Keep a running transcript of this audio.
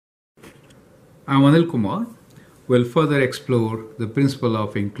I'm Anil Kumar. We'll further explore the principle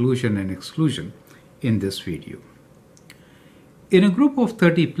of inclusion and exclusion in this video. In a group of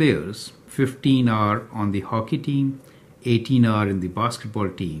 30 players, 15 are on the hockey team, 18 are in the basketball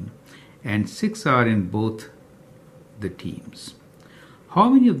team, and 6 are in both the teams. How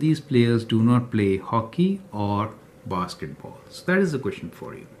many of these players do not play hockey or basketball? So that is the question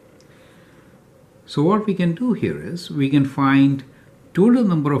for you. So what we can do here is we can find total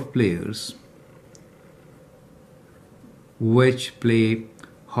number of players which play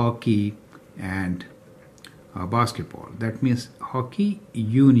hockey and basketball. That means hockey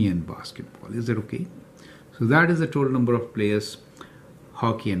union basketball. Is that okay? So that is the total number of players,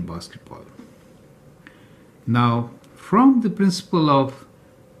 hockey and basketball. Now, from the principle of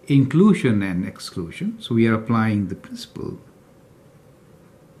inclusion and exclusion, so we are applying the principle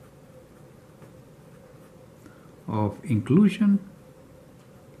of inclusion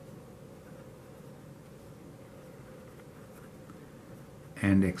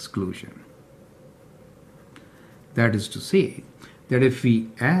and exclusion. That is to say that if we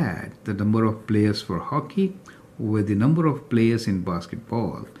add the number of players for hockey with the number of players in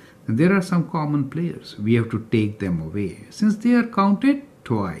basketball, then there are some common players. We have to take them away since they are counted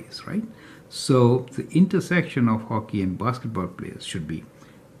twice, right? So the intersection of hockey and basketball players should be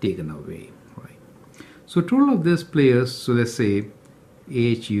taken away, right? So total of these players, so let's say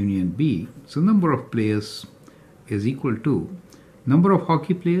H union B, so number of players is equal to number of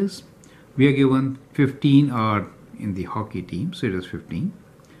hockey players. We are given 15 are in the hockey team, so it is 15,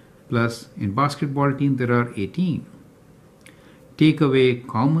 plus in basketball team there are 18. Take away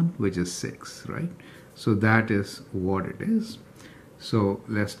common, which is 6, right? So that is what it is. So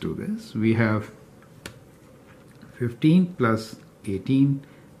let's do this. We have 15 plus 18,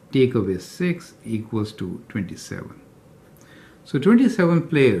 take away 6 equals to 27. So 27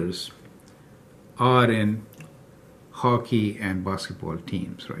 players are in hockey and basketball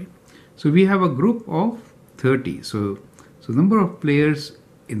teams, right? So we have a group of 30. So number of players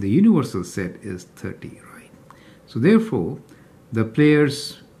in the universal set is 30, right? So therefore, the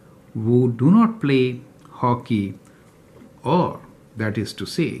players who do not play hockey, or that is to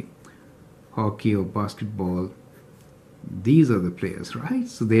say, hockey or basketball, these are the players, right?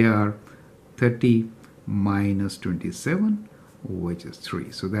 So they are 30 minus 27, which is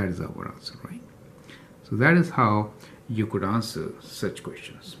 3. So that is our answer, right? So that is how you could answer such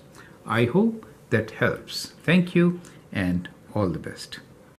questions. I hope that helps. Thank you and all the best.